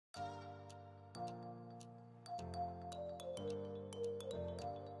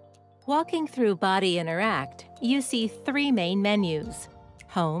Walking through Body Interact, you see three main menus: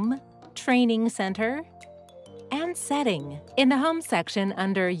 Home, Training Center, and Setting. In the Home section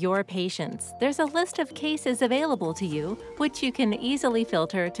under Your Patients, there's a list of cases available to you, which you can easily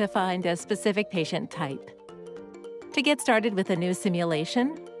filter to find a specific patient type. To get started with a new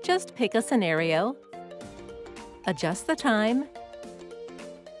simulation, just pick a scenario, adjust the time,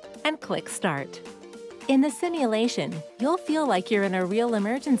 and click Start. In the simulation, you'll feel like you're in a real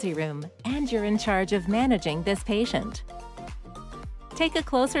emergency room and you're in charge of managing this patient. Take a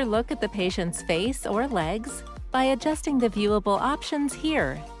closer look at the patient's face or legs by adjusting the viewable options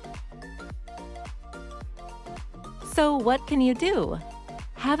here. So what can you do?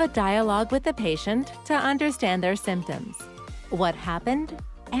 Have a dialogue with the patient to understand their symptoms, what happened,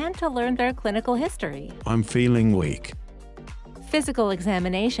 and to learn their clinical history. I'm feeling weak. Physical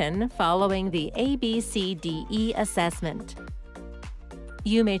examination following the ABCDE assessment.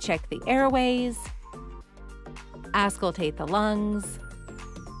 You may check the airways, auscultate the lungs,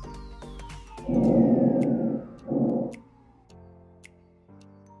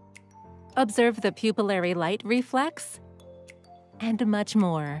 observe the pupillary light reflex, and much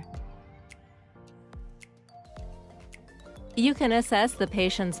more. You can assess the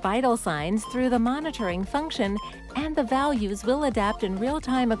patient's vital signs through the monitoring function, and the values will adapt in real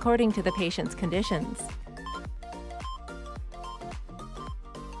time according to the patient's conditions.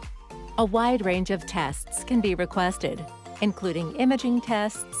 A wide range of tests can be requested, including imaging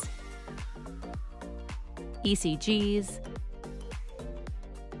tests, ECGs,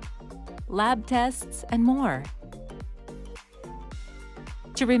 lab tests, and more.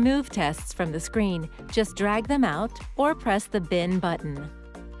 To remove tests from the screen, just drag them out or press the Bin button.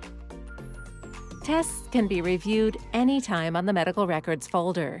 Tests can be reviewed anytime on the Medical Records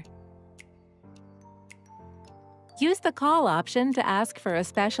folder. Use the Call option to ask for a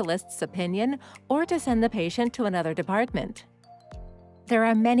specialist's opinion or to send the patient to another department. There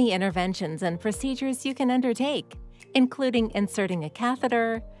are many interventions and procedures you can undertake, including inserting a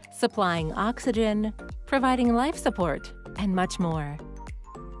catheter, supplying oxygen, providing life support, and much more.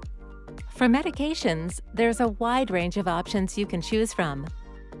 For medications, there's a wide range of options you can choose from.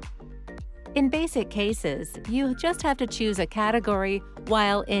 In basic cases, you just have to choose a category,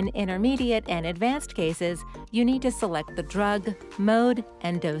 while in intermediate and advanced cases, you need to select the drug, mode,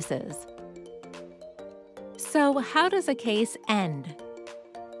 and doses. So, how does a case end?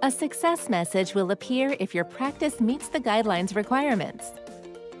 A success message will appear if your practice meets the guidelines requirements.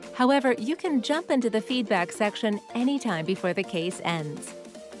 However, you can jump into the feedback section anytime before the case ends.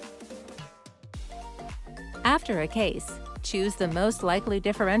 After a case, choose the most likely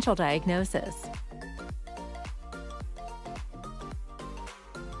differential diagnosis.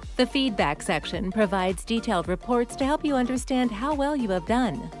 The feedback section provides detailed reports to help you understand how well you have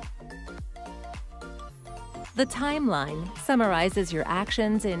done. The timeline summarizes your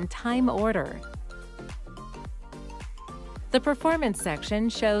actions in time order. The performance section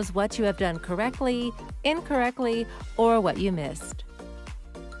shows what you have done correctly, incorrectly, or what you missed.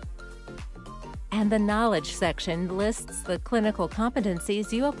 And the knowledge section lists the clinical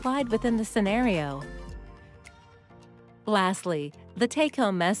competencies you applied within the scenario. Lastly, the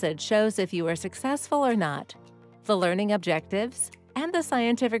take-home message shows if you were successful or not, the learning objectives, and the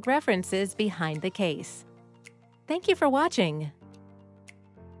scientific references behind the case. Thank you for watching.